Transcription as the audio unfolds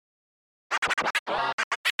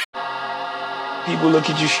People look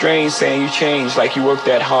at you strange saying you changed, like you worked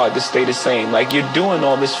that hard to stay the same. Like you're doing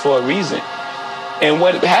all this for a reason. And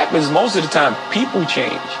what happens most of the time, people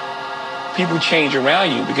change. People change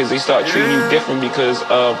around you because they start treating you different because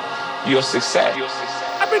of your success.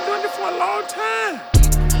 I've been doing it for a long time.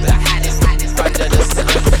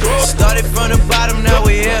 Started from the bottom, now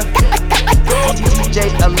we here. DJ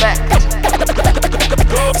Elect.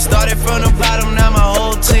 Started from the bottom, now my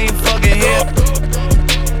whole team fucking here.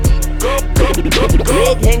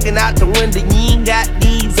 Hanging out the window, you ain't got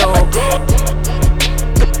these on.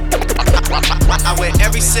 I wear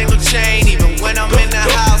every single chain, even when I'm in the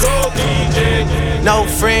house. No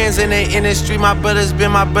friends in the industry, my brothers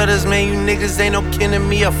been my brothers, man. You niggas ain't no kin to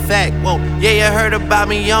me, a fact. Whoa, yeah, you heard about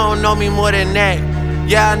me, you don't know me more than that.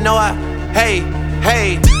 Yeah, I know hey,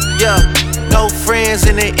 yeah. No friends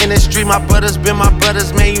in the industry, my brothers been my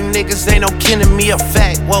brothers, man. You niggas ain't no kin to me, a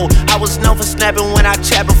fact. Whoa, I was known for snapping when I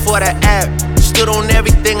chat before the app. Stood on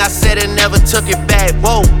everything I said and never took it back.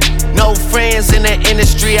 Whoa, no friends in the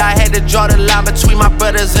industry, I had to draw the line between my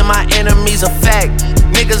brothers and my enemies, a fact.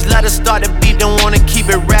 Niggas let us start the beat, don't wanna keep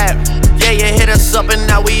it rap. Yeah, you hit us up and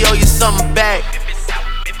now we owe you something back.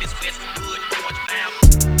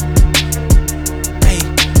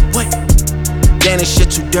 Damn, this shit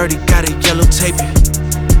too dirty, gotta yellow tape it.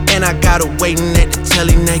 And I got her waiting at the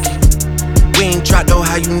telly naked. We ain't dropped though,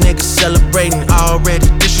 how you niggas celebrating already.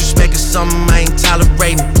 Disrespect is something I ain't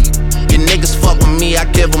tolerating. Your niggas fuck with me, I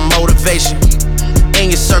give them motivation. In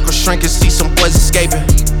your circle shrinking, see some boys escaping.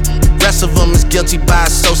 Rest of them is guilty by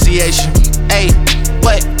association. Ayy,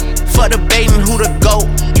 what? For debating who the GOAT.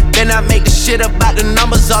 Then I make the shit about the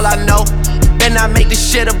numbers, all I know. Then I make the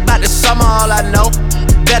shit about the summer, all I know.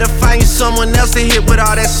 Better find you someone else to hit with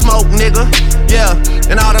all that smoke, nigga. Yeah,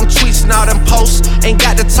 and all them tweets and all them posts. Ain't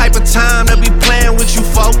got the type of time to be playing with you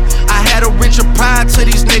folk. I had a richer pride to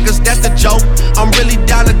these niggas, that's the joke. I'm really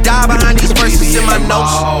down to die behind these verses in my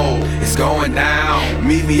notes. It's going down.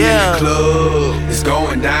 Meet me in the club. It's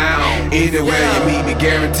going down. Anywhere you meet me,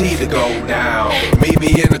 guaranteed to go down. Meet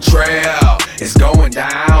me in the trail. It's going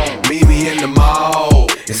down. Meet me in the mall.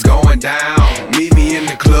 It's going down. Meet me in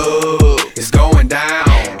the club. It's going down.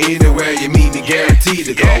 Anywhere you meet me, guaranteed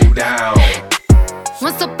to go down.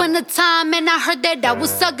 Once upon a time, and I heard that I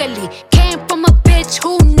was ugly. Came from a bitch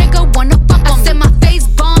who nigga wanna fuck on me. I said my face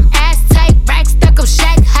bomb, ass tight, rack stuck up,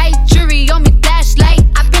 shack height, jury on me, flashlight.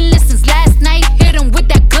 I've been lit since last night. Hit him with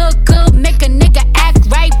that good, make a nigga act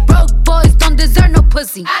right. Broke boys don't deserve no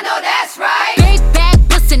pussy. I know that's right. Big bag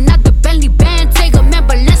bustin' out the Bentley band. Take a man,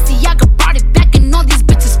 Balenciaga brought it back, and all these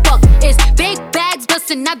bitches fuck. It's big bags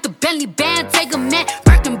bustin' out the Bentley band. Take a man,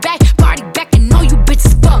 working back, party back, and all you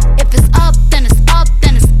bitches fuck. If it's up, then it's up,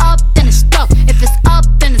 then it's up, then it's stuck. If it's up,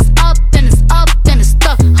 then it's up, then it's up, then it's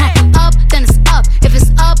stuck. Up, then it's up. If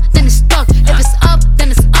it's up, then it's stuck. If it's up,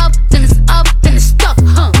 then it's up, then it's up, then it's stuck.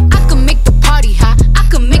 I can make the party hot, I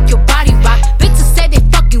can make your body rock. Bitches say they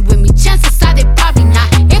fucking with me, chances are they probably not.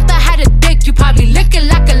 If I had a dick, you probably lick it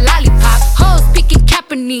like a lollipop. Hoes speaking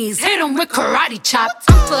Japanese, hit 'em with karate chops.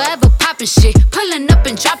 I'm forever popping shit, pulling up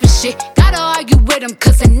and dropping shit. Gotta argue with 'em,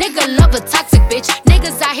 cause a nigga love a toxic bitch.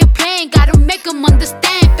 Niggas out here playing, gotta make 'em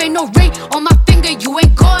understand. If ain't no ring on my finger, you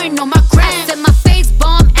ain't going on my gram. I said my face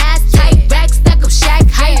bomb, ass tight, rack stack up, shack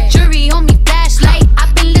height, jury on me, flashlight.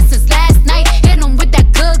 I've been lit since last night. Hit 'em with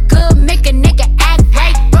that good, make a nigga act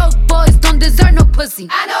right. Broke boys don't deserve no pussy.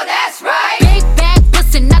 I know that's right. Big bag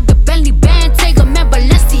bustin' out the Bentley band. Take a man,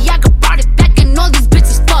 Balenciaga brought it back, and all these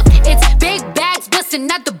bitches fuck. It's big bags bustin'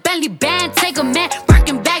 out the Bentley band. Take a man,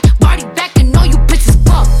 working back, party back, and all you bitches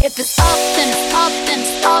fuck. If it's up, then it's up, then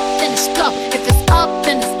it's up, then it's stuck. If it's up,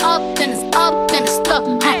 then it's up, then it's up, then it's stuck.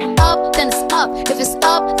 Up, then it's up. If it's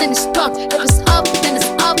up, then it's stuck. If it's up, then it's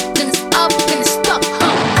up, then it's up, then it's stuck.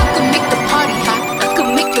 I can make the party hot, I can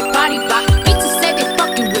make your body rock. Bitches say they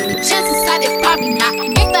fucking with me, chances are they probably not.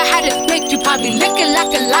 If I had a dick, you probably lick it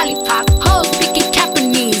like a lollipop. Hoes speaking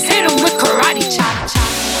Japanese, hit 'em with karate chop.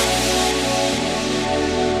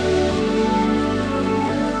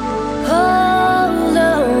 Hold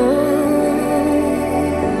on,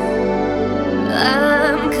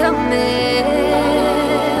 I'm coming.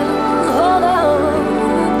 Hold on,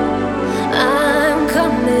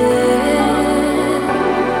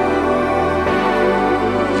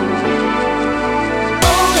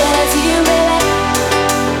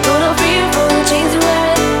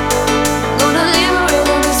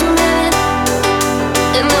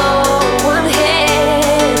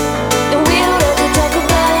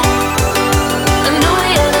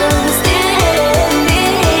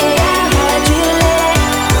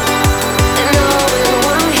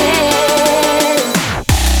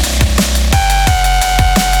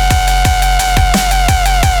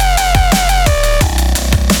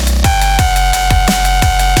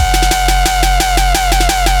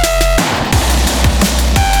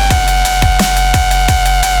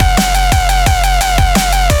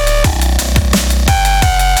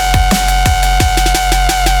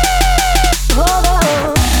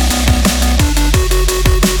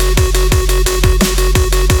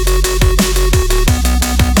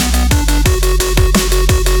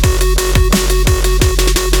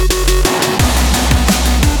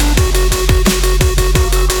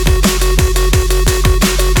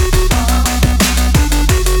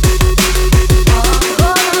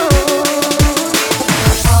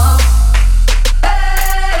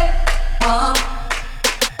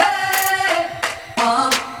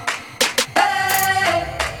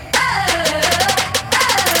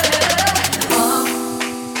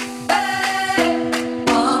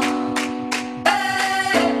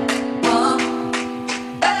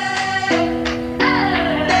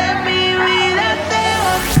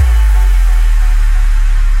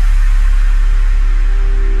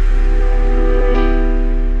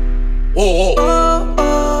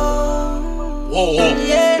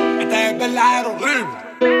 era horrible.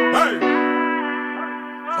 Hey.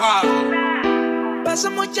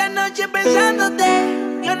 Paso muchas noches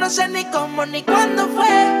pensándote. Yo no sé ni cómo ni cuándo fue,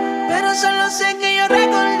 pero solo sé que yo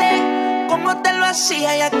recordé cómo te lo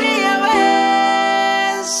hacía y aquella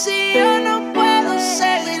vez. Si yo no puedo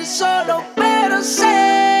seguir solo, pero sé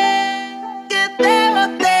que te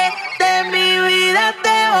boté, de mi vida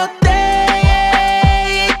te boté.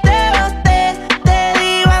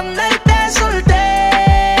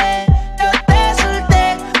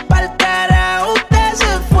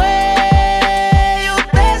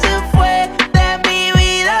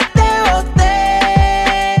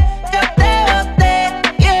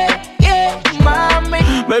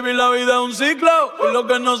 Baby, la vida es un ciclo y lo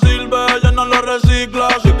que no sirve ya no lo reciclo.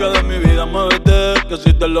 Así que de mi vida muévete, que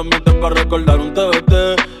si te lo metes para recordar un TBT.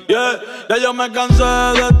 Yeah, ya yo me cansé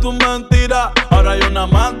de tu mentira. Ahora hay una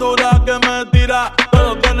más dura que me tira.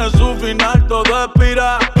 Todo tiene su final, todo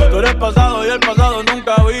expira. Tú eres pasado y el pasado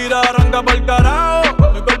nunca vira. Arranca pa'l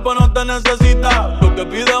carajo, mi cuerpo no te necesita. Lo que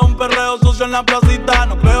pide es un perreo sucio en la placita.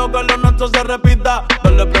 No creo que lo nuestro se repita.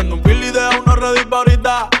 Dale, prende un fil y deja uno ready pa'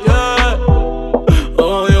 ahorita. Yeah.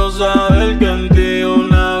 Odio saber que en ti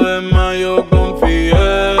una vez más yo confié.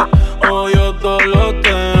 Odio todo lo te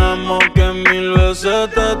amo que 1000 veces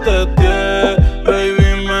te testé.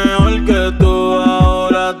 Baby, mejor que tú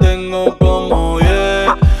ahora tengo como 10.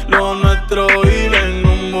 Lo nuestro vive en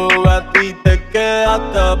un Bugatti, te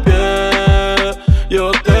quedaste a pie.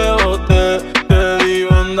 Yo te boté, te di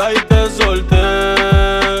banda y te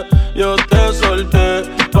solté. Yo te solté,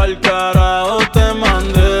 pa'l carajo te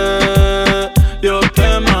mandé. Yo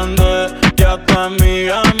te mandé, que a tu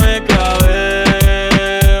amiga me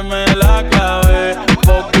clavé, me la clavé,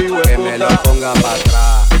 poco y hueputa. Que me lo ponga pa'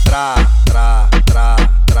 atrás, tra, tra, tra,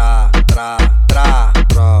 tra, tra, tra,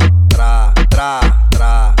 tra, tra, tra,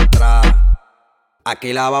 tra, tra.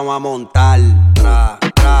 Aquí la vamos a montar, tra,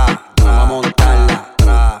 tra, vamos a montarla,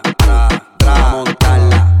 tra, tra, tra, vamos a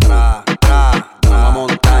montarla, tra, tra, vamos a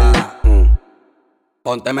montarla.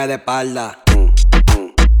 Pónteme de espalda.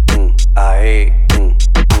 Ahí,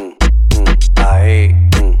 ahí,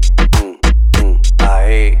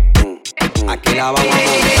 ahí. Aquí la vamos a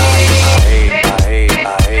montar. Ahí, ahí, ahí,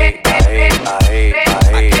 ahí, ahí, ahí.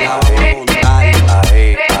 Aquí la vamos a montar.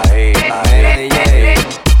 Ahí, ahí, ahí, DJ.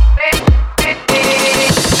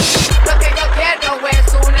 Lo que yo quiero es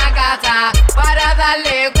una gata para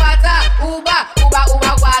darle guata, uva, uva,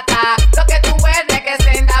 uva, guata. Lo que tú eres que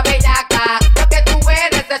senda bellaca. Lo que tú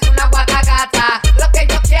eres es una guata gata. Lo que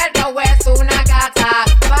yo quiero es una gata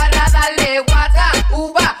para darle guata,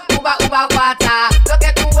 uva, uva, uva, guata. Lo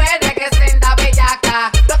que tú eres que senda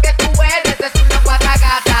bellaca. Lo que tú eres es una guata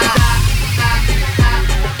gata.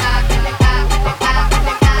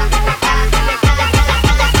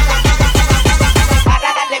 Para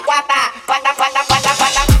darle guata, guata, guata, guata,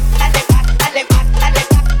 guata. Dale, dale, guata, dale,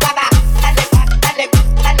 dale, dale,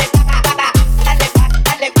 guata, dale,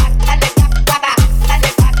 dale, dale, guata, dale,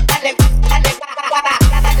 dale, dale, guata,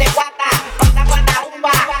 dale, guata, guata, guata,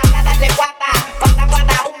 umba, dale, guata, guata,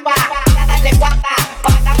 guata, umba, dale, guata,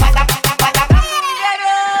 guata, guata, guata, guata.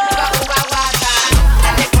 Uba, uba, guata,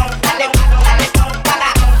 dale, dale, dale, guata,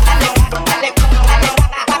 dale, dale,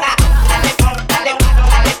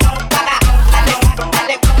 dale,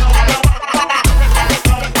 guata,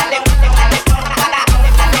 dale,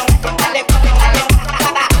 dale, dale,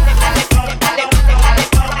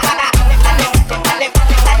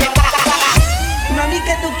 Mami,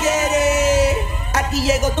 ¿qué tú quieres? Aquí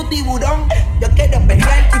llegó tu tiburón. Yo quiero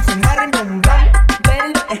perrear y fumarme un blon.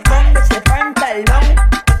 Ven, esconde ese pantalón.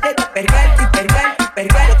 Yo quiero perrear y perrear y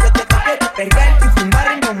perrear. Yo quiero perrear y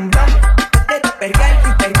fumarme un blon. Yo quiero perrear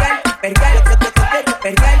y perrear y perrear. Yo quiero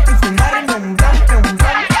perrear y fumarme un blon, un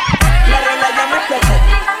blon. La regla ya me explotó.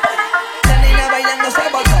 La nena bailando se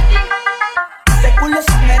botó. Ese culo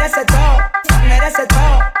se merece todo, se merece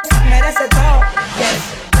todo, se merece todo. Yes.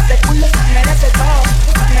 Ese culo se merece todo,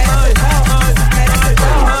 se merece todo, se merece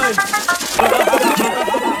todo.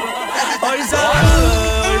 Hoy se bebe,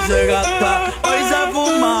 hoy se gasta, hoy se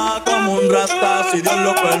fuma como un rasta. Si Dios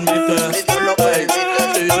lo permite, si Dios lo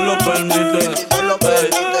permite, si Dios lo permite, si Dios lo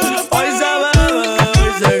permite. Hoy se bebe,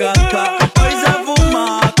 hoy se gasta, hoy se fuma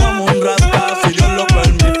como un rasta. Si Dios lo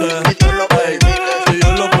permite, si Dios lo permite, si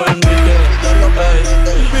Dios lo permite, si Dios lo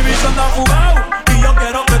permite. Mi bicho anda jugado y yo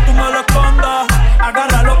quiero que tú me lo escondas.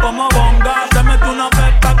 Agárralo como bonga, se mete una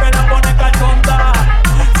pepa que la pone cachonda.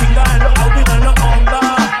 Chinga en los Audi, en los Honda.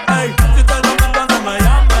 Ey, si te lo meto no me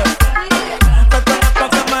llames. Te conozco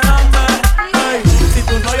que me ames. Ey, si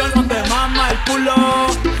tú no yo no te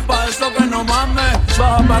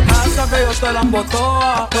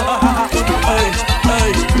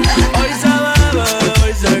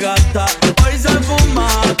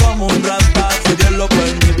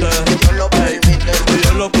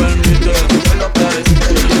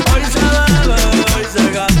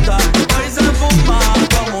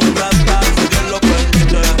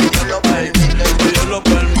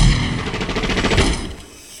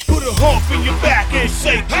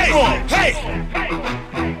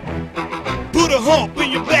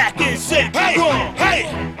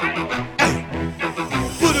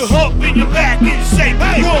in your back in shape.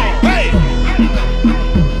 Hey, hey.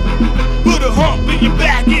 Put a hump in your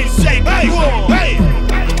back in shape. Hey, hey.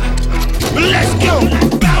 Let's go.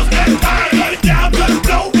 Bounce that body, let it down to the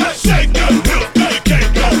floor. Shake your hips till you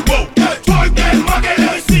can't go. Whoa. Twerk that monkey,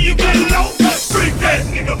 let me see you get low. Freak that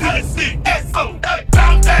nigga, let's see. S.O.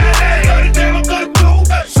 Bounce that ass, let it down to the floor.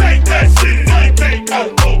 Shake that shit till you can't go.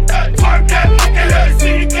 Whoa. Twerk that monkey, let me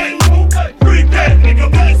see you get low. Freak that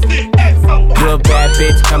nigga, let's see. S.O. You a bad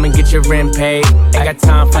bitch, come and get your rent paid. Ain't got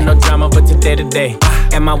time for no drama, but today to day.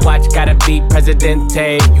 And my watch gotta be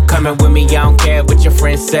Presidente. You coming with me, I don't care what your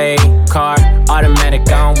friends say. Car, automatic,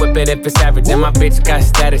 I don't whip it if it's average. And my bitch got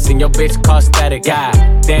status, and your bitch call static. God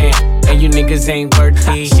damn, and you niggas ain't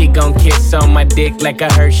worthy. She gon' kiss on my dick like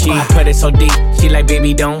a Hershey. Put it so deep, she like,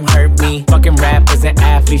 baby, don't hurt me. Fucking rappers and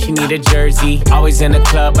athletes, she need a jersey. Always in the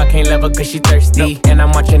club, I can't love her cause she thirsty. And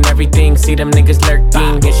I'm watching everything, see them niggas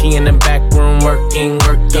lurking. And she in the back room working.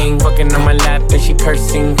 Fucking on my lap, and she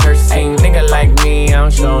cursing. Nigga like me, I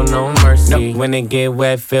don't show no mercy. When it get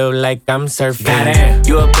wet, feel like I'm surfing. Goddamn,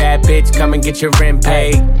 you a bad bitch, come and get your rent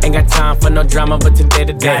paid. Ain't got time for no drama, but today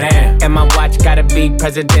to day. And my watch gotta be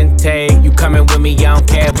Presidente. You coming with me, I don't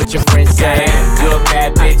care what your friends say. You a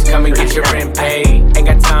bad bitch, come and get your rent paid. Ain't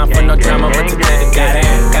got time for no drama, but today to day.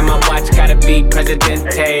 And my watch gotta be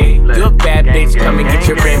Presidente. You a bad bitch, come and get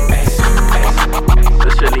your rent paid.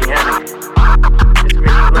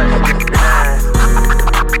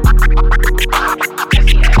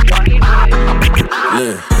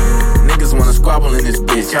 Look, niggas wanna squabble in this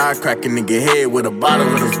bitch. I crack a nigga head with a bottle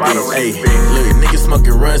in this bitch. Hey, look, niggas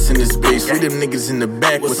smoking runs in this bitch. We them niggas in the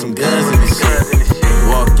back with some guns in this shit.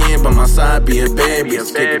 Walk in by my side, be a bad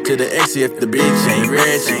bitch. Kick it to the exit if the bitch ain't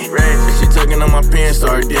ratchet. She tugging on my pants,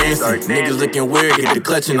 start dancing. Niggas looking weird, get the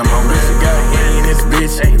clutching on my wrist. Got Henny in this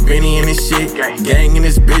bitch, Benny in this shit. Gang in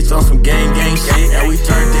this bitch on some gang shit. And we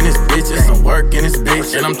turned in this bitch, and some work in this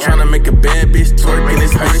bitch. And I'm tryna make a bad bitch twerk in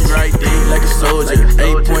this bitch right there like a soldier.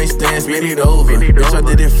 8-point stance, made it over. Bitch, I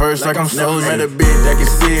did it first like I'm soldier. Met a bitch that can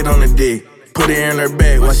sit on the dick. Put it in her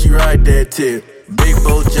back while she ride that tip. Big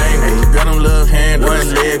Bojangles, got them love handles.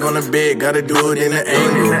 One leg on the bed, gotta do it in an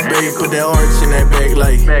angle. Baby, put that arch in that back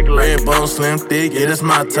like red bone, slim, thick, yeah, that's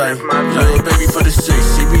my type. Little baby for the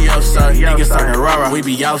streets, she be outside. Niggas talking rah-rah, we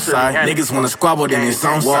be outside. Niggas wanna squabble, then it's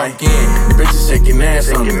on site. Walk in, bitches shaking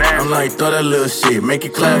ass on me. I'm like, throw that little shit, make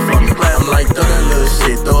it clap for me. I'm like, throw that little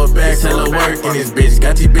shit, throw it back, tell her work in this bitch.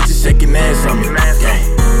 Got these bitches shaking ass on me.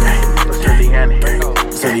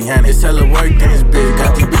 It's hella work in this bitch.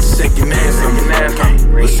 Got these bitches shaking ass on me.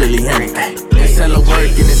 What's really happening? It's hella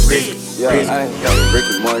work in this bitch.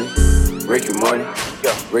 Ricky Morty, Ricky Morty,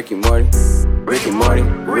 Ricky Morty, Ricky Morty,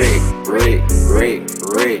 Rick, Ricky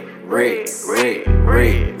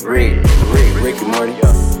Morty,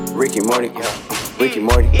 Ricky Morty, Ricky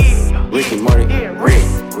Morty, Ricky Morty,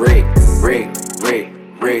 Rick, Ricky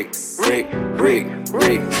Morty,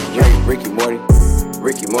 Ricky Morty,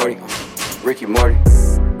 Ricky Morty, Ricky Morty,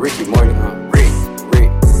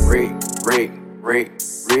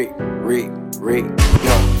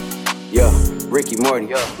 Ricky Morty.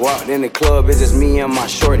 Walked in the club, it's just me and my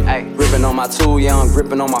shorty. Gripping on my tool, yeah, I'm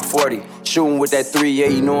gripping on my 40. Shooting with that 3, yeah,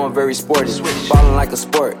 you know I'm very sporty. Ballin' like a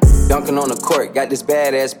sport, dunking on the court. Got this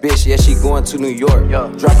badass bitch, yeah, she going to New York.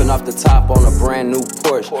 Dropping off the top on a brand new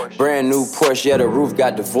Porsche. Brand new Porsche, yeah, the roof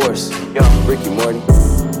got divorced. Ricky Morty,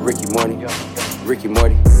 Ricky Morty, Ricky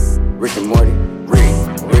Morty, Ricky Morty, Rick,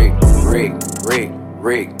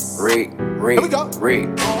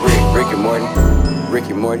 Ricky Morty,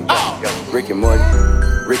 Ricky Morty, Ricky Morty,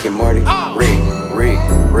 Ricky Morty,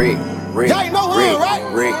 Y'all ain't know hood, right?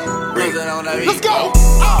 Let's go.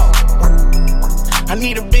 I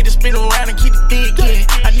need a bitch to spin around and keep the dick in.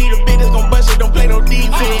 I need a bitch that's gon' bust it, don't play no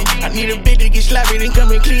defense. I need a bitch to get sloppy, then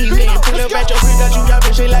come and clean it. Pull up at your crib, got you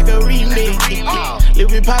dropping shit like a remix. Lil'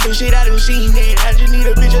 bit poppin' shit, I done seen it. I just need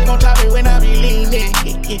a bitch that's gon' top it when I be leaning.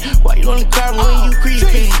 Why you on the car when you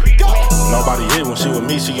creepin'? Nobody hit when she with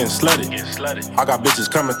me, she getting slutted. I got bitches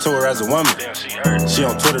coming to her as a woman. She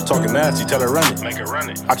on Twitter talking nasty, tell her run it.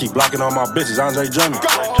 I keep blocking all my bitches, Andre Drummond.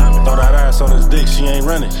 Throw that ass on his dick, she ain't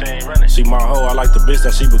running. She my hoe, I like the bitch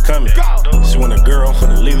that she becoming. She want a girl, I'm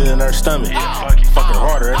finna leave it in her stomach. Fuck her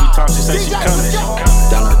harder every time she say she coming.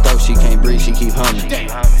 Down her throat, she can't breathe, she keep humming.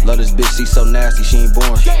 Love this bitch, she so nasty, she ain't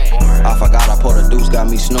born. I forgot I poured a deuce, got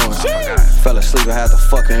me snoring. Fell asleep, I had to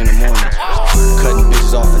fuck her in the morning. Cutting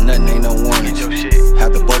bitches off for nothing, ain't no warning.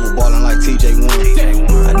 Had the bubble ballin' like TJ Warren.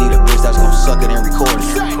 I need a bitch that's gon' suck it and record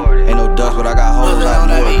it. Ain't no dust, but I got hoes out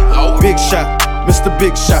in the Big shot, Mr.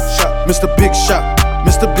 Big Shot, Mr. Big Shot,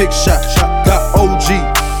 Mr. Big Shot. Got OG,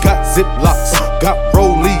 got Ziplocs, got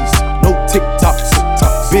Rollies, no TikToks.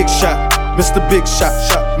 Big shot, Mr. Big Shot,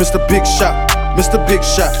 Mr. Big Shot, Mr. Big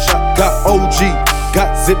Shot. Got OG,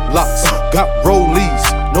 got Ziplocs, got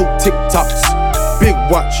Rollies, no TikToks. Big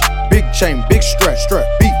watch, big chain, big strap.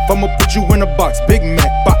 Beef, I'ma put you in a box. Big Mac,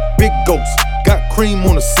 big ghost. Got cream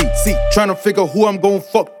on the seat. Tryna figure who I'm gon'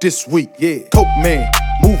 fuck this week. Yeah, Coke man,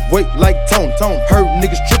 move weight like Tone. Heard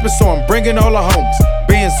niggas trippin', so I'm bringing all the homies.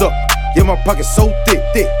 Bands up, yeah, my pocket's so thick.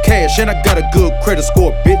 Cash, and I got a good credit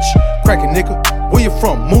score, bitch. Crackin' nigga, where you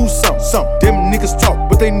from? Move something. Them niggas talk,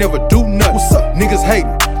 but they never do nothing. What's up? Niggas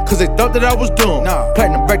hatin', cause they thought that I was dumb. Nah,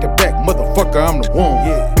 platinum back to back, motherfucker, I'm the one.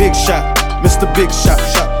 Yeah. Big shot, Mr. Big Shot,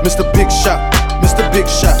 Mr. Big Shot, Mr. Big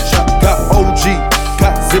Shot. Got OG,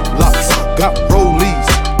 got Ziplocs, got Rollies,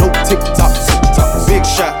 no TikToks. Big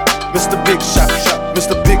shot, Mr. Big Shot,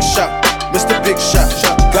 Mr. Big Shot, Mr. Big Shot.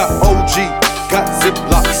 Got OG, got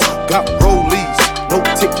Ziplocs, got Rollies, no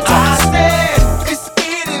TikToks. I said it's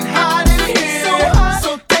getting hot in here,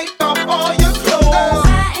 so take off all your clothes. I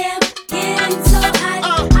am getting so hot,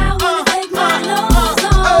 I wanna take my clothes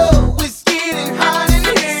off. Oh, it's getting hot in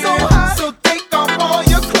here, so take off all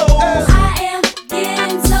your clothes. I am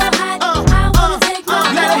getting so hot, I wanna take my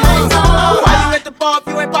clothes off. Why you at the bar if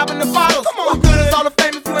you ain't popping the bottles? Come on, good as all the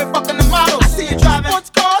fame if you ain't fucking the models. I see you driving sports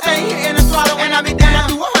cars, ain't hitting the throttle, and I be down.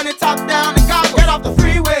 Do 100 top down and gobble. Get off the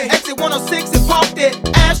freeway, exit 106 and parked it.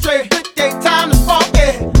 Ashtray, good day, time to spark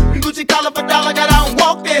it. Gucci collar for dollar, got out and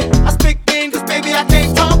walked it. I speak mean, cause baby I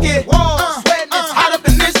can't talk it. Whoa, sweating, it's hot up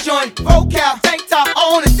in this joint. Vocal, tank top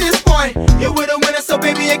on at this point. You with a winner, so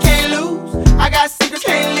baby you can't lose. I got secrets,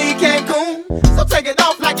 can't leave Cancun. So take it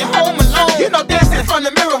off like you're home alone. You know dancing in front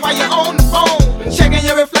of the mirror while you're on the phone. Checking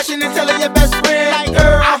your reflection and telling your best friend, like,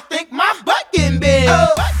 girl, I think my butt getting big.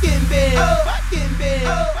 Butt getting big. Butt getting big.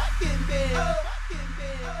 Butt getting big.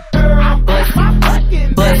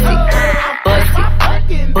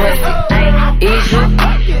 Bust it, is you,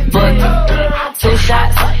 fuck it, 2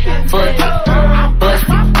 shots, fuck it, bust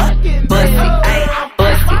it,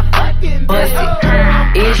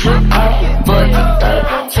 is you, fuck it,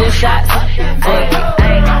 2 shots, fuck it,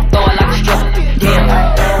 throw it like a stripper, damn,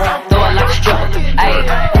 throw it like a stripper, ayy,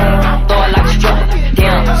 throw it like a stripper,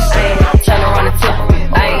 damn, turn around and tip,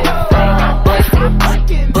 ayy, bust it,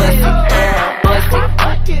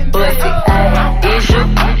 is you,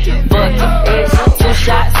 fuck it, 2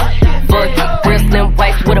 shots, fuck it, real slim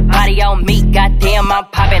waist with a body on me, goddamn I'm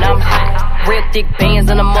poppin', I'm hot, real thick bands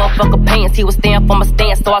in the motherfucker pants, he was staying for my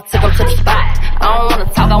stance, so I took him to the spot. I don't wanna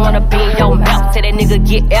talk, I wanna be in your mouth. Tell that nigga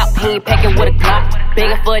get out, he ain't packing with a Glock.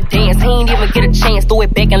 Begging for a dance, he ain't even get a chance. Throw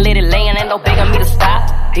it back and let it land, ain't no begging me to stop.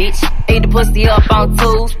 Bitch, eat the pussy up on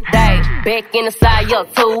Tuesday. Back in the side, yo,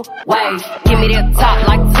 2 ways. Give me that top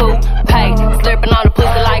like 2 pay. Slurping on the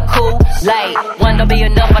pussy like Kool-Aid. One don't be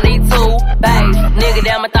enough, I need 2 bays. Nigga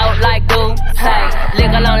down my throat like do say.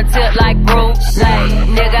 Lick on the tip like Bruce Lay.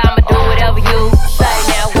 Nigga, I'ma do whatever you say.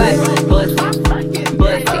 Now what? Bust it,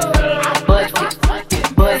 bust it.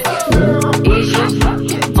 Is you,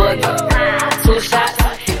 fuck it, 2 shots,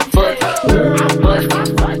 fuck it, bust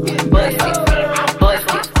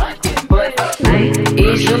it,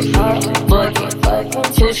 is you, fuck it,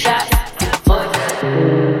 2 shots, fuck it.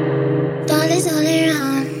 Dollars all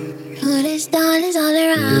around, who this dollars all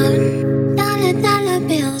around. Dollar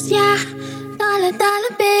bills, yeah, dollar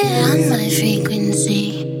bills. On my frequency,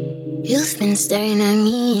 you've been staring at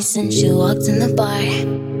me since you walked in the bar.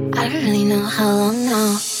 I don't really know how long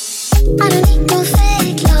now. I don't need no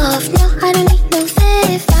fake love, no, I don't need no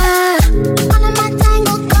favor. All of my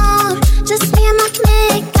tango gold, just me and my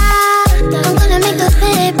makeup. I'm gonna make the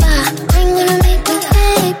paper, I'm gonna make the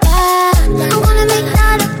paper. I'm gonna make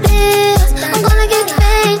dollar bills, I'm gonna get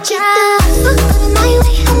paid, yeah. Fuck out of my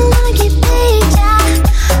way, I'm gonna get paid, yeah.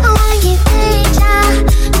 I wanna get paid, yeah.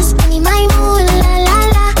 Just give me my mood, la la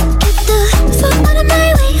la. Get the fuck out of my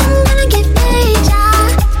way, I'm gonna get paid, yeah.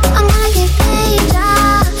 I'm gonna get paid,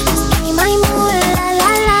 yeah. Just give me my mood, la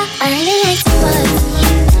la la. I really like to buzz,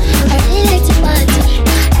 I really like to buzz.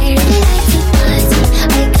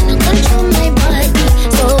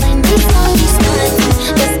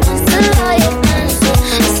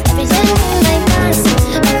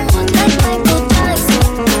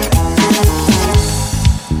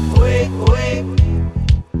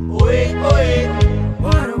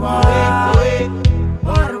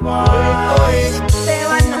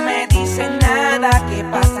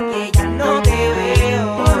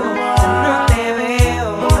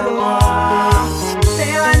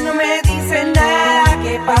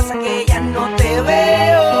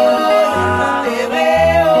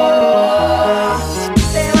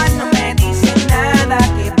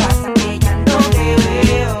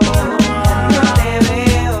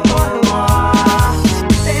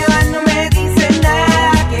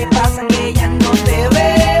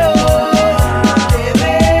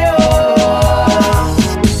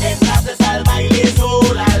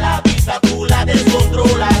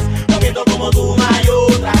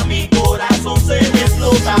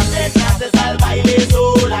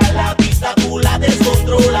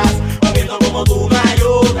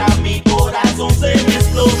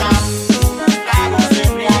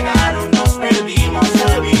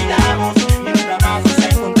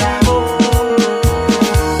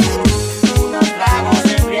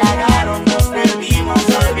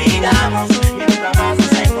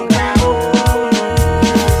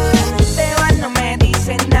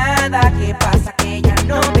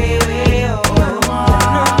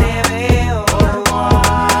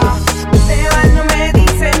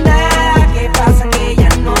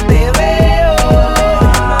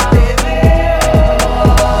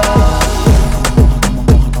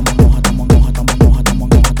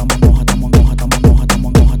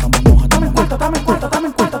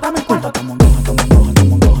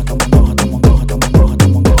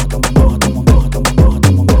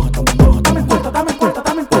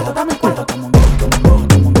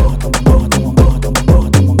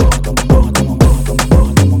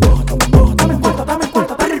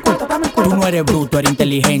 eres bruto, eres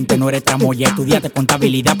inteligente, no eres tramoya. Estudiaste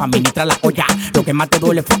contabilidad para administrar la olla. Lo que más te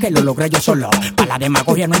duele fue que lo logré yo solo. Para la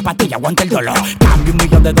demagogia no hay pastilla, aguanta el dolor. Cambio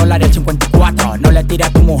 $1,000,000 al 54. No le tires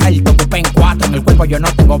a tu mujer, te ocupé en 4. En el cuerpo yo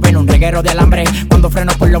no tengo veno, un reguero de alambre. Cuando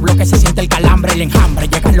freno por los bloques se siente el calambre, el enjambre.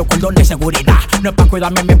 Llegan los cordones de seguridad. No es para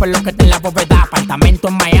cuidarme a mí por lo que está en la bóveda. Apartamento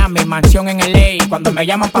en Miami, mansión en LA. Cuando me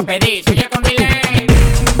llaman pa' pedir, sigue con delay.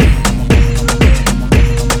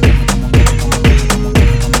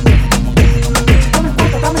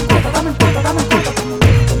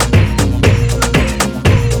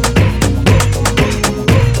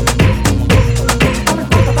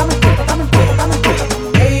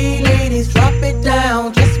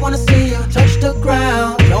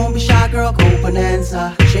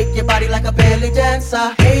 Shake your body like a belly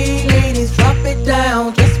dancer. Hey ladies, drop it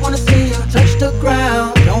down. Just wanna see you touch the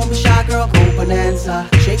ground. Don't be shy, girl, go bonanza.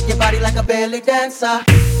 Shake your body like a belly dancer.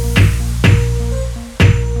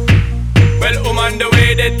 Well, I'm on the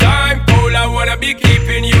way, the time cold. I wanna be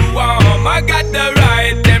keeping you warm. I got the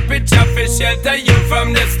right temperature for shelter you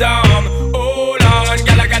from the storm. Hold on,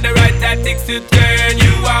 girl, I got the right tactics to turn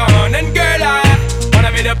you on. And girl, I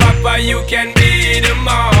wanna be the papa, you can be the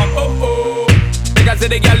mom. Oh oh. I see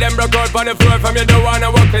the girl them broke out on the floor. From you don't wanna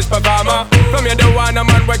work this performer. From you don't want a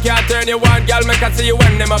man where can't turn you on. Girl, make I see you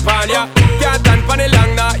when them upon ya. Can't stand for the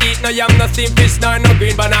long, nah eat no yam, no steamed fish, nah no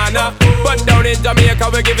green banana. But down in Jamaica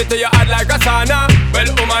we give it to you hot like a sauna. Well,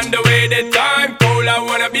 I'm on the way, the time cold. I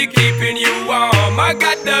wanna be keeping you warm. I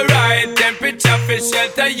got the right temperature for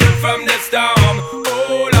shelter you from the storm.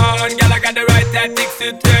 Hold on, girl, I got the right tactics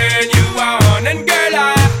to turn you on. And girl,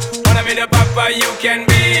 I wanna be the papa, you can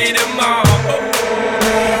be the mom.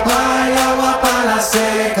 Hay agua para la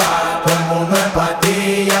seca, todo el mundo en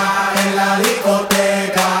patilla en la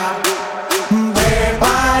discoteca.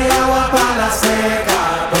 Beba y agua para la seca,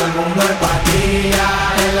 todo el mundo en patilla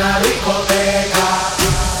en la discoteca.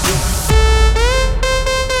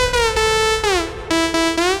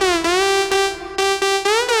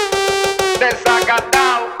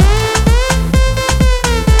 Desacatao.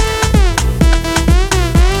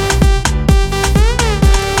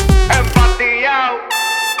 Empatillao.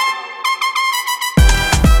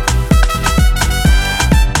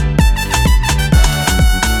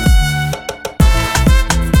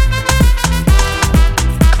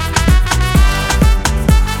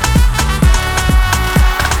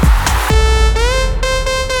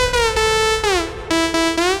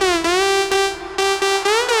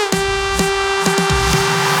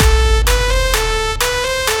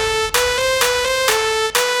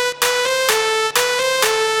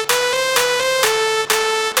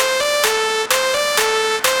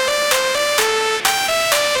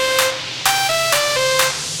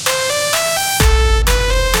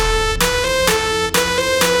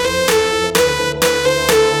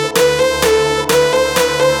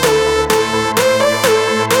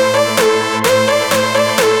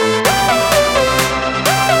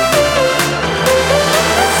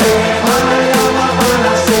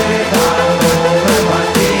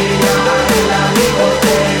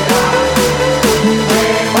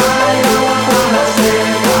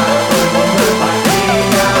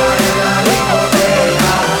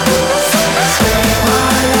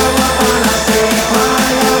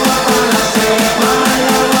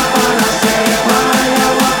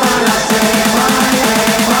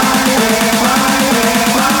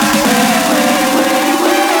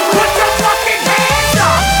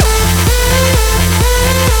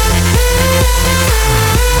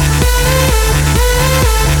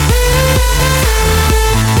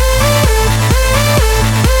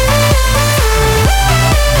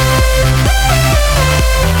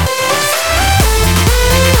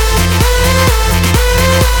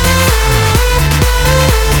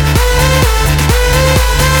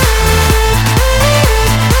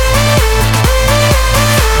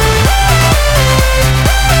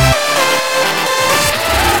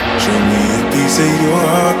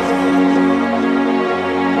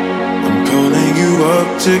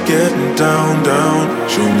 to getting down, down.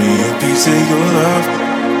 Show me a piece of your love.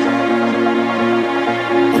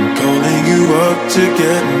 I'm calling you up to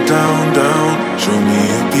getting down, down. Show me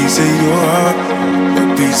a piece of your heart, a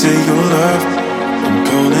piece of your love. I'm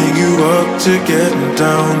calling you up to getting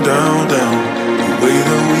down, down, down. The way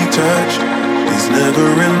that we touch is never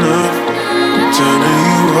enough. I'm turning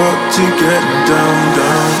you up to getting down,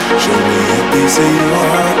 down. Show me a piece of your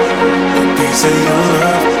heart, a piece of your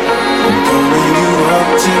love. I'm calling you up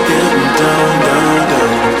to getting down, down,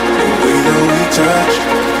 down. The way that we touch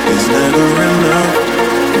is never enough.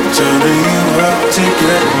 I'm turning you up to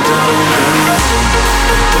getting down, down.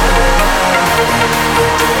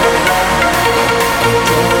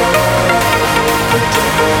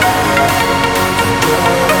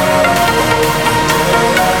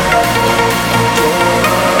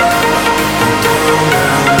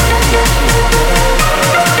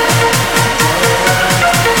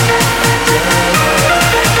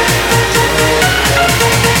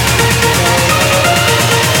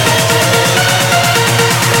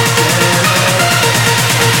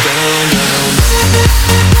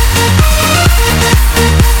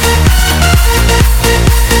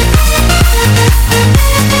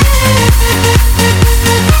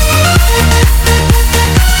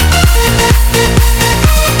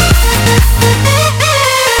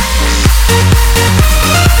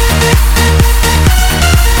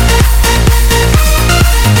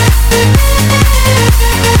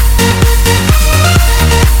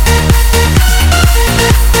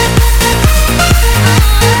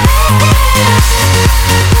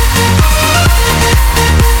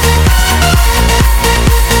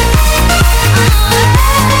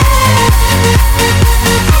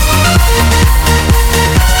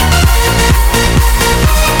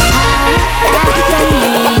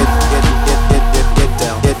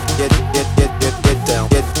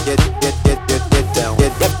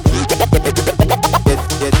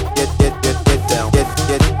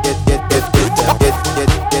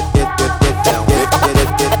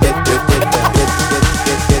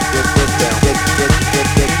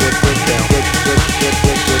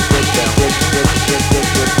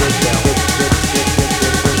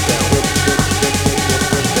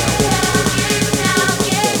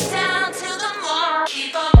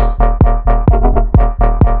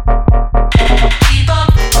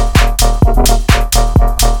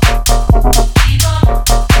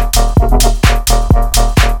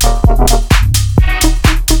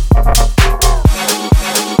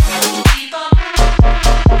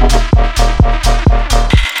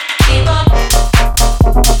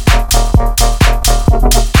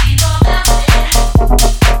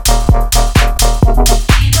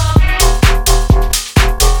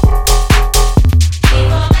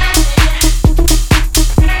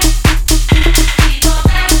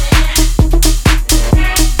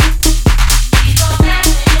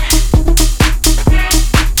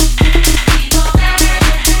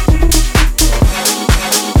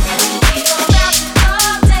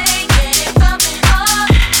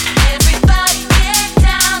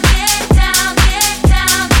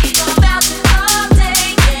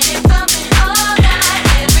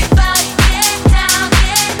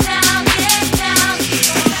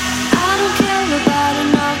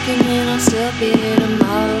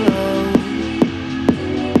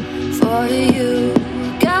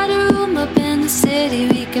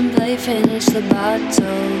 the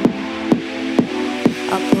bottle.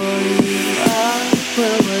 I'll pour you up,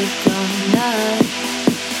 we'll work all night.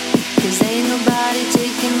 'Cause ain't nobody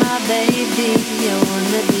taking my baby. I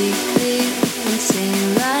wanna be clear and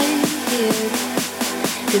sing right here.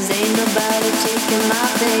 'Cause ain't nobody taking my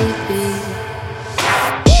baby.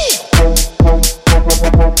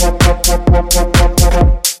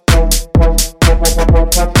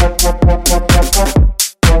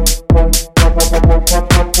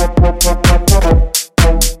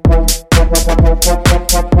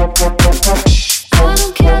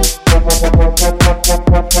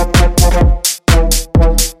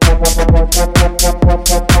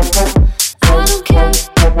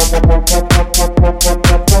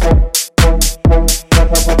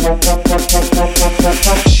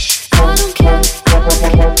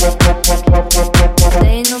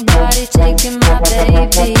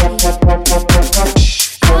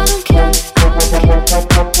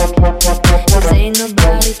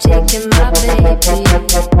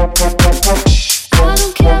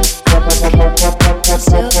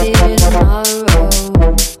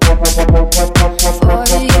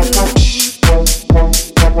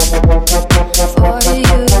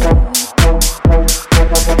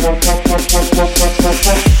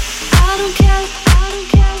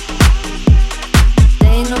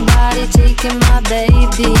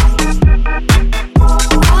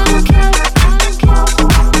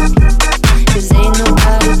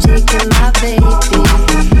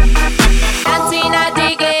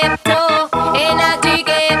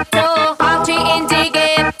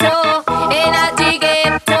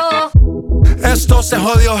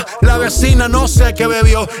 No sé qué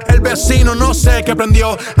bebió, el vecino no sé qué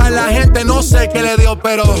prendió, a la gente no sé qué le dio,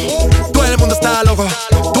 pero todo el mundo está loco,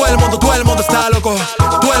 todo el mundo está loco,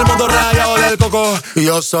 todo el mundo rayado del coco, y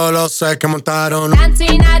yo solo sé que montaron.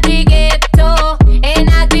 Dancing at the ghetto, and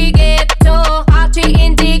at the ghetto, party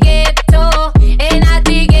in the ghetto, and at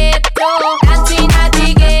the ghetto, dancing at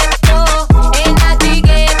the ghetto, and at the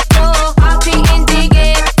ghetto, party in the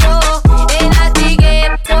ghetto, and at the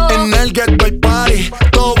ghetto. En el ghetto hay party,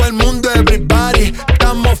 todo el mundo everybody,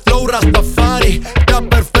 estamos flow Rastafari, está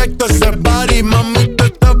perfecto ese body, mami tú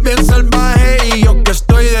estás bien salvaje y yo que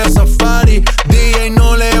estoy de safari, DJ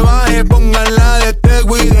no le baje, pónganla de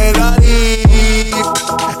Tego y de Daddy.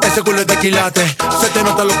 Ese culo es de quilate, se te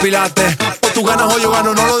notan los pilates, o tú ganas o yo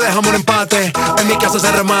gano, no lo dejamos en empate, en mi casa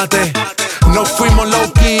se remate. Nos fuimos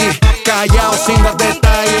low key, callados sin dar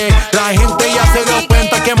detalles. La gente ya se dio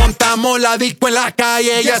cuenta que montamos la disco en la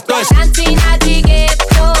calle. Ya esto es dancing at the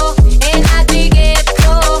ghetto, and at the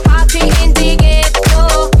ghetto, party in the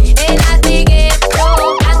ghetto, and at the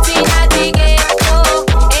ghetto, dancing at the ghetto,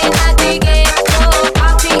 and at the ghetto,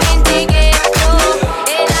 party in the ghetto,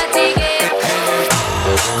 and at the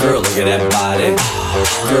ghetto. Girl, look at that body.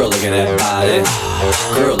 Girl, look at that body.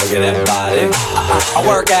 Girl, look at that body. I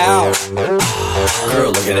work out.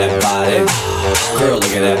 Girl, look at that body. Girl,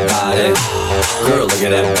 look at that body. Girl, look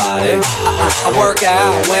at that body. I work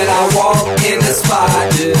out when I walk in the spot.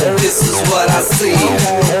 This is what I see.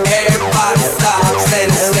 Everybody stops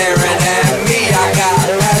and is staring at me. I got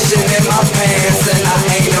passion in my pants and I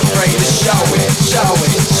ain't afraid to show it. Show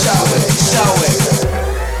it, show it, show it.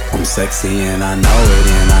 I'm sexy and I know it,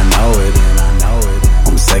 and I know it, and I know it.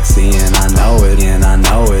 I'm sexy and I know it, and I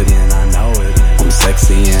know it, and I know it. I'm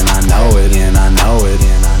sexy and I know it, and I know it,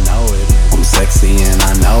 and I know it. I'm sexy and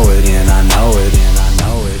I know it, and I know it, and I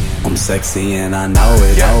know it. I'm sexy and I know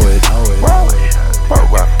it, know it, know it.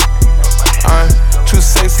 I'm too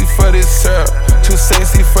sexy for this syrup, too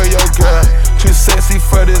sexy for your girl, too sexy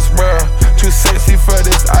for this world, too sexy for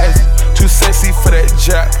this ice, too sexy for that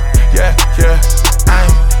jack. Yeah, yeah. I'm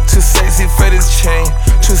too sexy for this chain,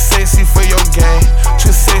 too sexy for your game,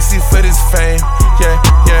 too sexy for this fame. Yeah,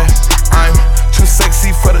 yeah. I'm too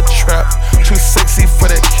sexy for the trap, too sexy for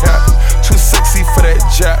that cap, too sexy for that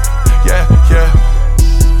jack. Yeah, yeah.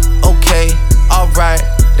 Okay, alright,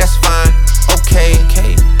 that's fine. Okay,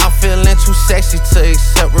 I'm feeling too sexy to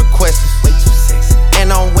accept requests. Way too sexy.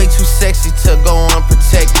 And I'm way too sexy to go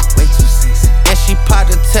unprotected. Way too sexy. And she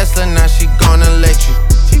popped a Tesla, now she gonna let you.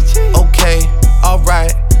 Okay,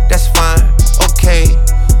 alright, that's fine. Okay,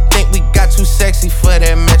 think we got too sexy for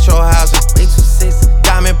that metro housing. Way too sexy.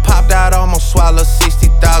 Diamond popped out, almost swallowed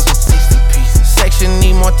 60,000. 60 pieces. Section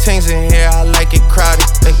need more things in here, I like it crowded.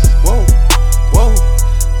 Hey, whoa, whoa.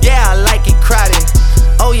 Yeah, I like it crowded.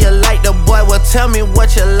 Oh, you like the boy? Well, tell me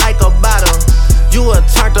what you like about him. You a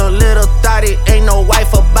turned a little thotty, ain't no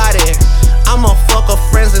wife about it. I'ma fuck her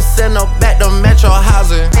friends and send her back to metro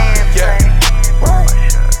housing. Yeah.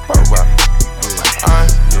 I'm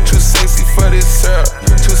too sexy for this syrup,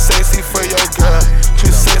 too sexy for your girl,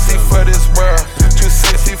 too sexy for this world,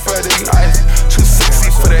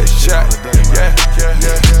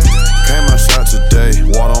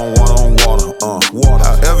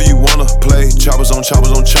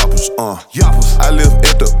 Yappers. I live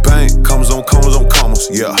at the bank, commas on commas on commas,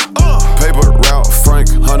 yeah. Paper route, Frank,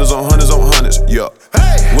 hundreds on hundreds on hundreds, yeah.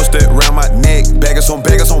 Hey. What's that round my neck? Baggers on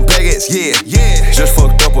baggers on baggers, yeah. Yeah. Just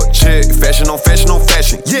fucked up a check, fashion on fashion on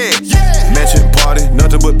fashion, yeah. Yeah. Mansion party,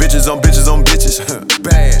 nothing but bitches on bitches on bitches.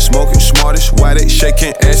 Bad. Smoking smartest, why they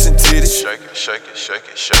shaking ass and titties? Shake it, shake it, shake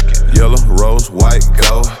it, shake it. Yellow, rose, white,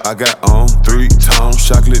 gold. I got on 3 tones,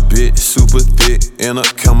 chocolate bit, super thick, in a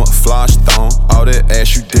camouflage thong. All that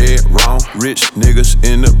ass you dead wrong. Rich niggas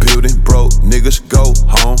in the building, broke niggas go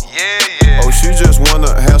home. Yeah, yeah. Oh, she just wanna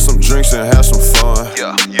have some drinks and have some fun.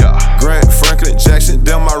 Yeah, yeah. Grant, Franklin, Jackson,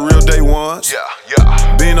 them my real day ones. Yeah,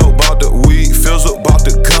 yeah. Bino bought the weed, Fizzle bought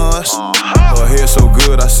the guns. Her hair so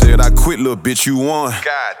good, I said I quit, little bitch, you won.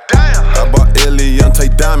 God damn. I bought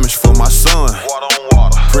Eliante diamonds for my son. Water on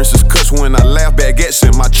water. Princess cuts when I laugh, baguettes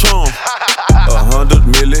in my chum. 100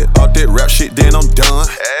 million, all that rap shit, then I'm done.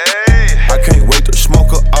 Hey. I can't wait to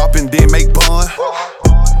smoke a op and then make bun.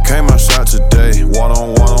 Came outside today, water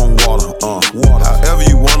on water on water, water. However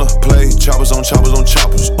you wanna play, choppers on choppers on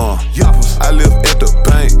choppers, Yappers. I live at the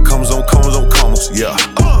bank, commas on commas on commas, yeah.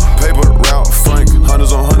 Paper route, Frank,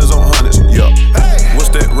 hundreds on hundreds on hundreds, yeah. Hey. What's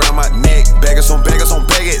that round my neck? Baggers on baggers on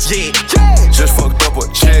baggers, yeah. Yeah. Just fucked up a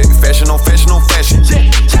check, fashion on fashion on fashion,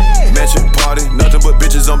 yeah. Yeah. Mansion party, nothing but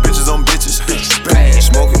bitches on bitches on bitches. Bad.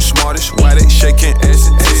 Smoking smartest, why they shaking ass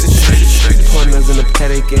and titties? Partners in the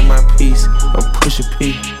paddock, get my piece. I'm Pusha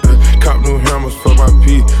P. Cop new hammers for my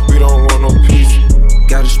P. We don't want no peace.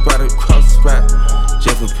 Got a spot across the spot,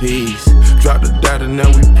 just for peace. Drop the data, now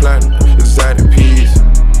we plotting exotic peas.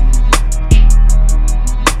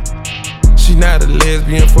 She not a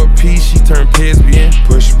lesbian for peace, she turned lesbian.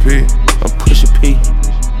 Pusha P. I'm Pusha P.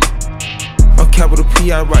 I'm capital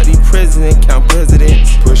P, I write these president, count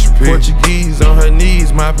presidents. Pusha P. Portuguese on her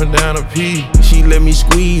knees, mopping down a P. She let me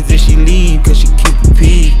squeeze and she leave, cause she keep a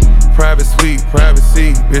P. Private suite,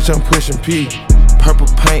 privacy, bitch, I'm pushing P. Purple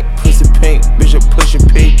paint, pussy pink, bitch, I'm pushing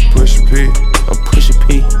P. Pusha P. I'm Pusha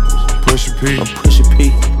P. Pusha P. I'm Pusha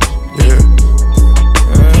P. Yeah.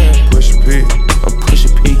 Pusha P. I'm Pusha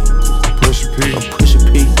P. Pusha P. I'm Pusha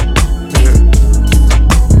P. Yeah.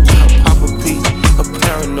 I'm Papa P. I'm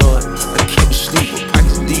paranoid. I can't sleep with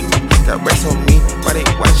pockets deep. Got rest on me, why they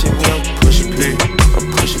watching me? I'm Pusha P. I'm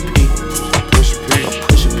Pusha P. Pusha P. I'm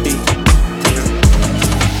Pusha P.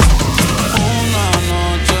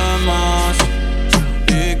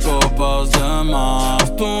 Copas de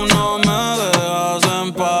más, tú no me dejas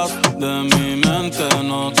en paz, de mi mente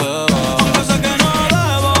no te vas. Aunque sé que no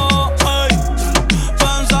debo, ey,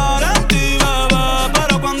 pensar en ti, bebé,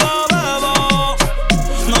 pero cuando bebo,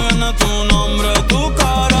 me viene tu nombre, tu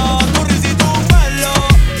cara, tu risa y tu pelo,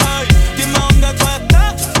 ey, dime dónde tú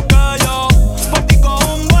estás, que yo por ti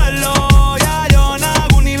cojo un vuelo, ya yo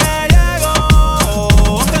nago ni le llego,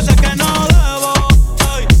 aunque sé que no debo,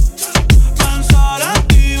 ey, pensar en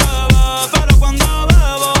ti. Pero cuando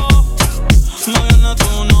bebo, me viene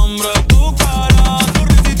tu nombre, tu cara, tu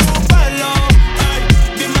risa y tu pelo. Ey,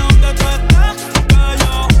 dime dónde tú estás, que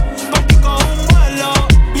yo por ti cojo un vuelo.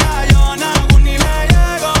 Ya yo nago ni le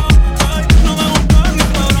llego. Ey, no me busques en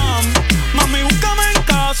Instagram, mami, búscame en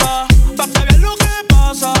casa, pa' que veas lo que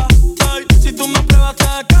pasa. Ey, si tú me pruebas te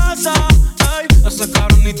casa, ey, ese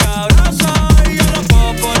cabrón ni te abraza. Y yo lo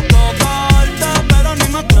puedo por tocarte, pero ni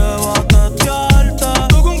me atrevo a testearte.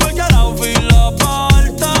 Tú con cualquier outfit la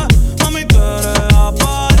parte, mami, tú eres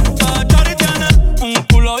aparte. Chari tiene un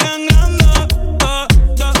culo bien grande,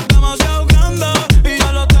 demasiado grande. Y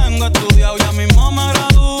yo lo tengo estudiado, ya mismo me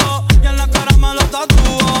graduó. Y en la cara me lo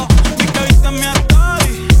tatúo. Vi que viste mi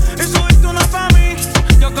story y subiste una pa' mí.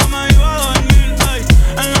 Yo que me iba a dormir, ey,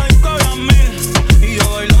 en la disco había 1000. Y yo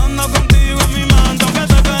bailando contigo en mi mente, aunque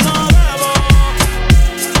sé que no debo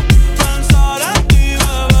pensar en ti,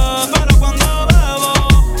 bebé, pero cuando bebo,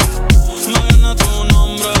 me viene tu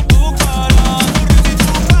nombre, tu cara, tu risa y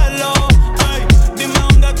tu pelo. Ey, dime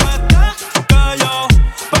dónde tú estás, que yo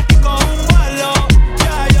por ti cojo un vuelo.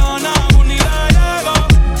 Ya yo nago ni le llego.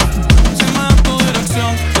 Si me das tu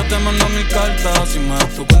dirección, yo te mando 1000 cartas. Si me das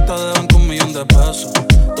tu cuenta de banco, 1.000.000 de pesos.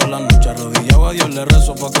 Todas las noches arrodillado a Dios le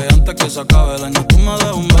rezo, pa' que antes que se acabe el año tú me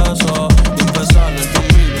des un beso. Y empezar el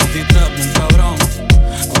 2023 bien cabrón,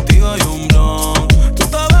 contigo hay un blon. Tú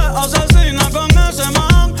te ves asesina con ese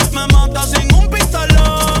man, me mata sin un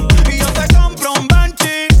pistolón. Y yo te compro un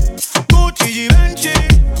Benchi, Gucci y Benchi,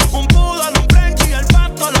 un poodle, un Frenchie, el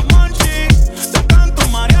pato, los monchis. Te canto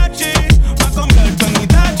un mariachi, me convierto en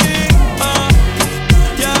Itachi.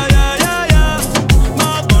 Yeah, yeah, yeah, yeah.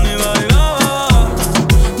 Bad Bunny, baby,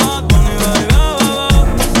 Bad Bunny, baby,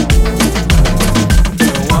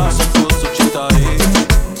 yo voy a hacer tu chita ahí,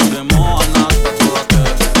 de moda nada, toda que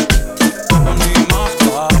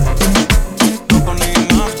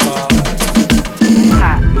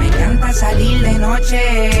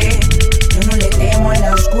noche. Yo no le temo a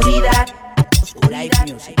la oscuridad. Oscuridad.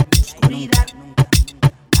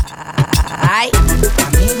 Ay,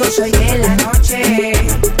 amigo, soy de la noche.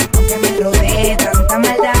 Aunque me rodee tanta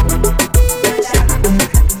maldad.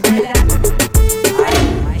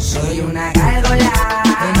 Ay, soy una gárgola.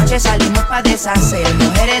 De noche salimos pa' deshacer.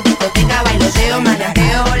 Mujeres, discoteca, bailoteo,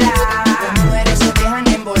 maleanteo, las mujeres se dejan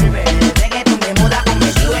envolver. Reggaeton de moda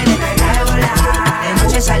convertido en una gárgola. De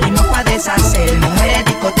noche salimos pa' deshacer. Mujeres,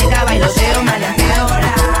 discoteca, bailoteo, maleanteo,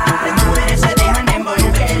 las mujeres se dejan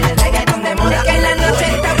envolver. Reggaeton de moda que la noche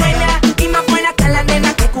está buena. Y más buena que las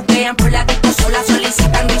nenas que cuquean por la disco sola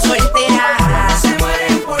solicitando y soltera. Se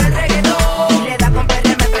mueren por el reggaetón. Y le da con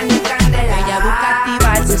perder, me prende en candela. Ella busca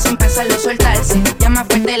activarse, sin pensarlo soltarse. Llama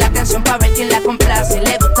fuerte la atención pa' ver quién la complace.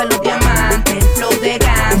 Le gusta los diamantes, el flow de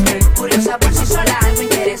gangster. Curiosa por sí sola, algo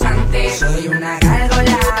interesante. Soy una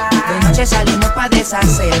gárgola. De noche salimos pa'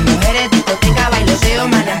 deshacer. Mujeres, discoteca, bailoteo,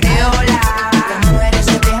 maleanteo, las mujeres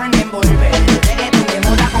se dejan envolver. Reggaeton de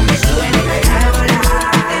moda convertido en una gárgola.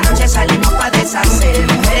 De noche salimos pa' deshacer.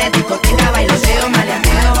 Mujeres, discoteca, bailoteo,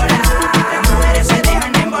 maleanteo, las mujeres se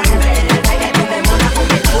dejan envolver. Reggaeton de moda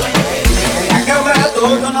convertido en una gárgola. En la cama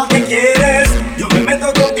todo lo que quieres. Yo me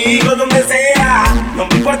meto contigo donde sea. No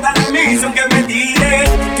me importa la misión que me tire.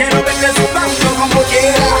 Quiero verte sudando como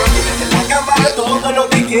quiera. En la cama todo lo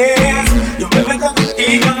que quieres. Yo me meto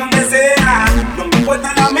contigo donde sea. No me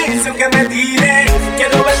importa la misión que me tire.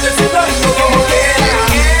 Quiero verte sudando como quiera.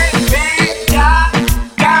 Bella,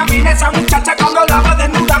 camina esa muchacha cuando la va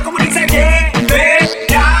desnuda como dice que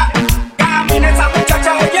bella. Camina esa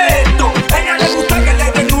muchacha oyendo. Ella le gusta que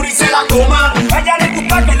le den duro y se la coma. Ella le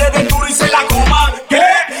gusta que le den duro y se la coma. ¿Qué?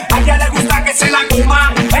 A ella le gusta que se la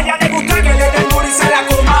coma. Ella le gusta que le den duro y se la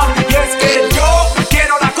coma. Y es que yo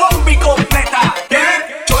quiero la combi completa. ¿Qué?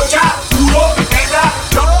 Chocha, duro, neta.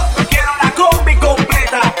 Yo quiero la combi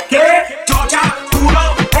completa. ¿Qué? Chocha,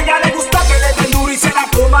 duro. Ella le gusta que le den duro y se la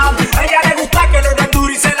coman. Ella le gusta que le den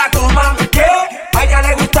duro y se la coman. ¿Qué? A ella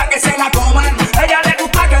le gusta que se la coman. Ella le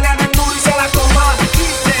gusta que le den duro y se la coman.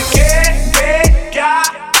 Dice que bella.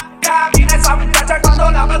 Camina esa muchacha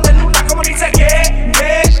cuando la ves desnuda como dice que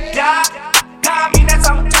bella. Camina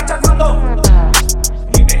esa muchacha cuando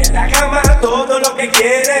en la cama todo lo que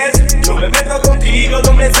quieres. Yo me meto contigo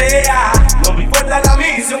donde sea. No me importa la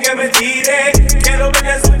misión que me tire. Quiero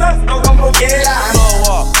verte sudando como quiera.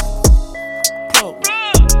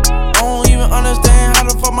 I don't even understand how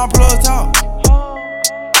the fuck my plug talk.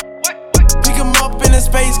 Pick him up in a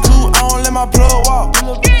space coupe, I don't let my plug walk.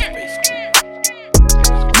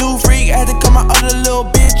 New freak, had to cut my other little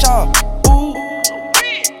bitch off. Ooh,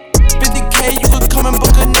 50K, you could come and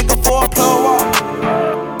book a nigga for a plug walk.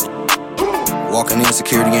 Walking in,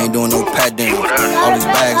 security ain't doing no pat down. All these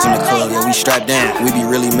bags in the club, yeah, we strapped down. We be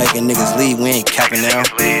really making niggas leave, we ain't capping now.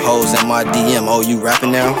 Hoes in my DM, oh, you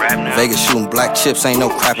rapping now? Vegas shooting black chips, ain't no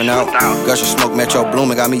crapping out. Gusher smoke, Metro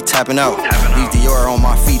Blooming, got me tapping out. These Dior on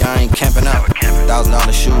my feet, I ain't camping out.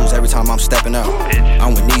 $1,000 shoes every time I'm stepping out.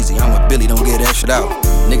 I'm with Neezy, I'm with Billy, don't get extra out.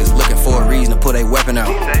 Niggas looking for a reason to put a weapon out.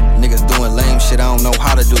 Niggas doing lame shit I don't know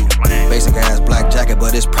how to do. Basic ass black jacket,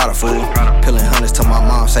 but it's Prada fool. Peeling hundreds till my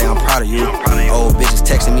mom say I'm proud of you. Old bitches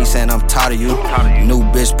texting me saying I'm tired of you. New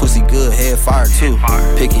bitch pussy good, head fire too.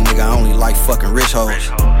 Picky nigga, I only like fucking rich hoes.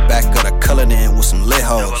 Back of the color then with some lit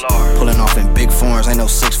hoes. Pulling off in big foreigns, ain't no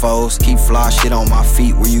 6-4s. Keep fly shit on my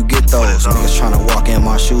feet, where you get those? Niggas tryna walk in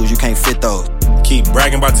my shoes, you can't fit those. Keep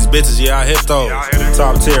bragging about these bitches, yeah, I hit those.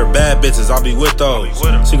 Top tier bad bitches, I be with those.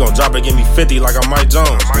 She gon' drop it, give me 50 like I'm Mike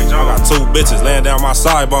Jones. I got 2 bitches laying down my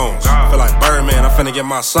side bones. Feel like Birdman, I'm finna get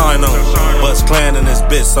my sign on. Butts clan in this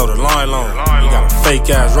bitch, so the line long. You got a fake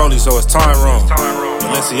ass rollie, so it's time wrong.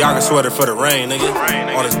 Balenciaga sweater for the rain, nigga.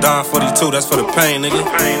 All this Don 42, that's for the pain, nigga.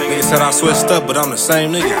 Nigga said I switched up, but I'm the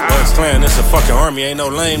same nigga. Butts clan, it's a fucking army, ain't no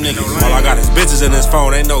lame niggas. All I got is bitches in this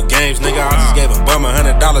phone, ain't no games, nigga. I just gave a bum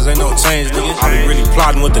 $100, ain't no change, nigga. I be really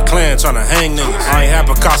plotting with the clan, tryna hang niggas. I ain't had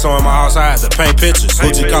Picasso in my house, I had to paint pictures.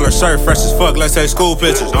 Gucci collar shirt, fresh as fuck, let's take school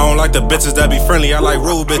pictures. I don't like the bitches that be friendly, I like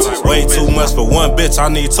rude bitches. Way too much for one bitch, I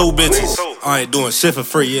need 2 bitches. I ain't doing shit for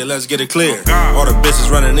free, yeah, let's get it clear. All the bitches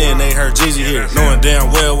running in, they heard Jeezy here. Knowing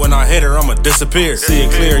damn well when I hit her, I'ma disappear. See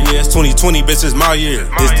it clear, yeah, it's 2020, bitch, it's my year.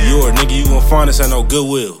 This Dior, nigga, you gon' find us at no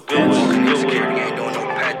Goodwill. Walking in, security ain't doing no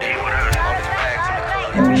pat down. All these bags in the club,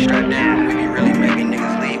 yeah, we strapped down. We be really making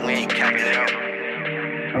niggas leave, we ain't capping out.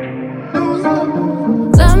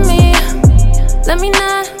 Let me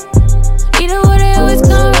not. Either way, they always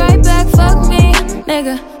come right back. Fuck me,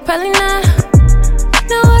 nigga, probably not.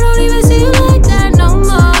 No, I don't even see you like that no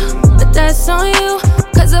more. But that's on you,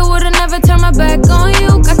 cause I would've never turned my back on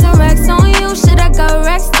you. Got 10 racks on you, shit, I got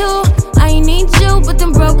racks too. I ain't need you,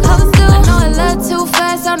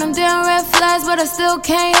 but I still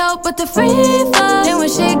can't help but to free fall. Then when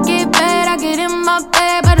shit get bad, I get in my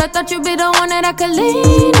bed, but I thought you'd be the one that I could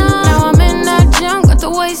lean on. Now I'm in that gym, got the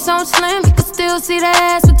waist on slim, you can still see the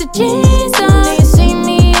ass with the jeans on. Then you see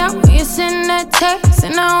me out when you send that text,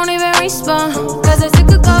 and I don't even respond, cause it's sick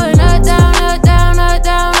of going up, down, up, down, up,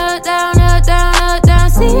 down, up, down, up, down, up, down,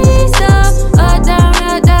 seesaw, up, down,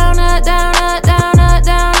 up, down, up, down, up, down, up,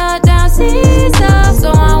 down, up, down, seesaw. So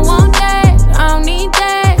I want that, I don't need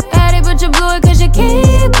that. Had it, but you blew it cause you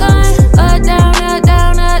keep going up, down, up,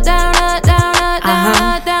 down, up, down, up, down, up, down,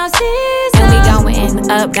 up, down, seesaw. And we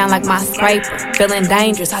going up, down like my scraper. Feeling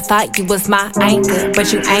dangerous, I thought you was my anchor,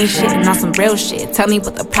 but you ain't shitting on some real shit. Tell me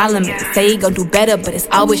what the problem is. Say you gon' do better, but it's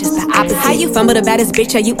always just the opposite. How you fumble the baddest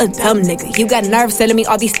bitch? Are you a dumb nigga? You got nerves telling me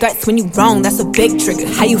all these threats when you wrong. That's a big trigger.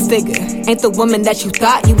 How you figure? Ain't the woman that you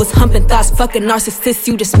thought. You was humping thoughts, fucking narcissist.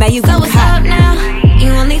 You just mad you so what's up now? You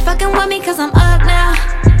only fucking with me cause I'm up now.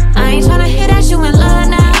 I ain't tryna hear that you in love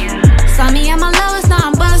now. Saw me at my lowest, now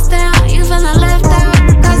I'm bust down. You feeling left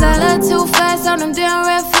out? Cause I look too fast on them damn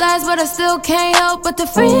red flags, but I still can't help but to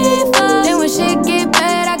free fall. Then when shit get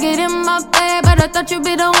bad, I get in my bed, but I thought you'd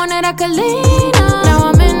be the one that I could lean on. Now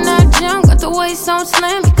I'm in that gym, got the waist on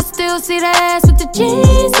slim, you can still see the ass with the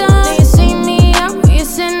jeans on. Then you see me out when you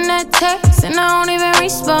send that text, and I don't even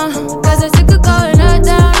respond, cause it's sick of going up,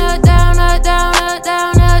 down, up, down, up, down, up,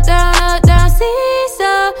 down, up, down, up, down,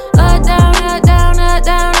 seesaw, up, down, up, down, up,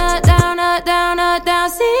 down, up, down, up, down, up, down,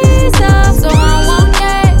 seesaw. So I want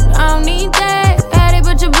that, I don't need that. Had it,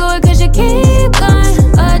 but you blew it cause you keep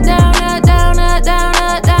going up, down, up, down, up, down,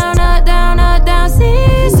 up, down, up, down, up, down,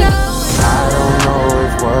 seesaw. I don't know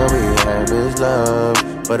if what we have is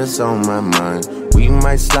love, but it's on my mind. We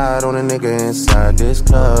might slide on a nigga inside this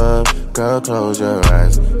club. Girl, close your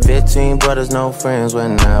eyes. 15 brothers, no friends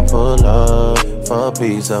when I pull up for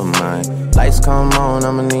peace of mind. Lights come on,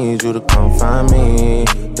 I'ma need you to come find me.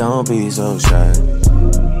 Don't be so shy,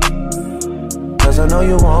 cause I know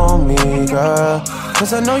you want me, girl.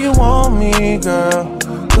 Cause I know you want me, girl.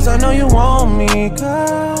 Cause I know you want me,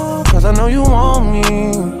 girl. Cause I know you want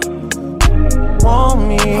me. Want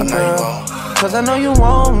me, girl. Cause I know you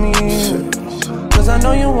want me. Cause I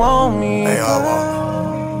know you want me. Hey,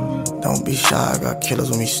 don't be shy, I got killers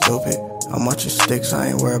with me stupid. I'm watching sticks, I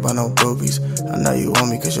ain't worried about no groupies. I know you want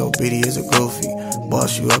me cause your BD is a goofy.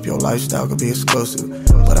 Boss you up, your lifestyle could be exclusive.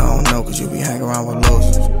 But I don't know cause you be hanging around with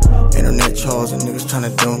losers. Internet trolls and niggas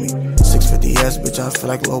tryna do me. 650S, bitch, I feel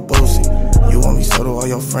like Lil Boosie. You want me so do all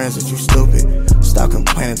your friends that you stupid. Stop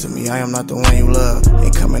complaining to me, I am not the one you love.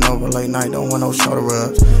 Ain't coming over late night, don't want no shoulder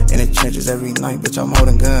rubs. In the trenches every night, bitch, I'm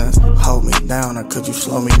holding guns. Hold me down, or could you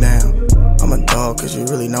slow me down? I'm a dog, cause you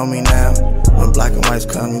really know me now. When black and whites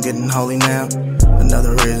come, you getting holy now.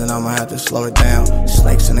 Another reason I'ma have to slow it down.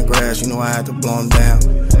 Snakes in the grass, you know I had to blow them down.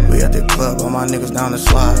 We at the club, all my niggas down the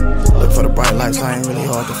slide. Look for the bright lights, I ain't really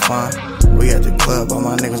hard to find. We at the club, all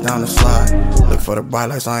my niggas down the slide. Look for the bright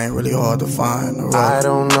lights, I ain't really hard to find. I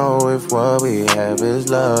don't know if what we have is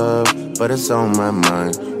love, but it's on my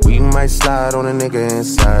mind. We might slide on a nigga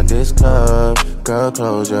inside this club. Girl,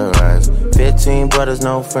 close your eyes. 15 brothers,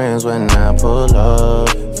 no friends when I pull up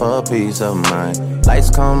for peace of mind. Lights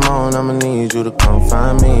come on, I'ma need you to come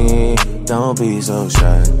find me. Don't be so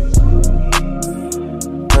shy,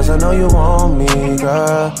 cause I know you want me,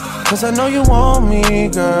 girl. Cause I know you want me,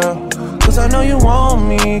 girl. Cause I know you want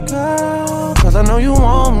me, girl. Cause I know you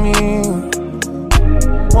want me.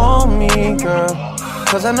 Want me, girl.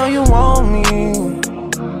 Cause I know you want me.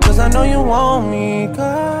 Cause I know you want me,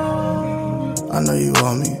 girl. I know you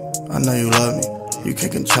want me, I know you love me. You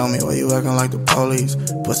can't control me while you acting like the police.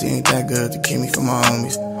 Pussy ain't that good to keep me from my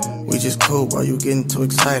homies. We just cool, bro, you getting too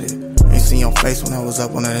excited. Ain't seen your face when I was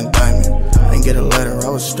up on that indictment. Ain't get a letter, I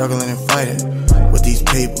was struggling and fighting with these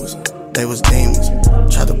peoples. They was demons.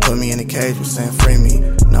 Tried to put me in a cage, was saying free me.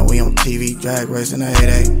 Now we on TV, drag racing the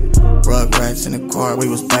 8-8. Rugrats in the car, we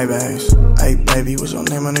was babies. Hey baby, what's your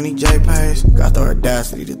name on any JPays? Got the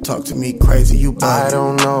audacity to talk to me crazy, you bugging. I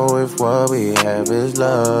don't know if what we have is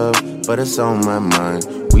love, but it's on my mind.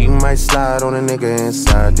 We might slide on a nigga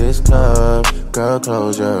inside this club. Girl,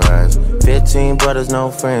 close your eyes. 15 brothers, no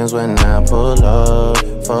friends when I pull up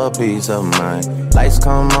for peace of mind. Lights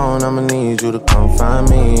come on, I'ma need you to come find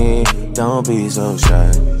me. Don't be so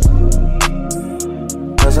shy,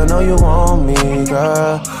 cause I know you want me,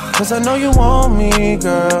 girl. Cause I know you want me,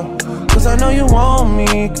 girl. Cause I know you want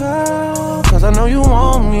me, girl. Cause I know you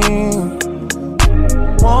want me.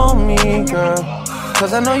 Want me, girl.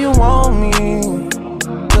 Cause I know you want me.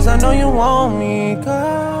 Cause I know you want me,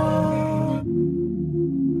 girl.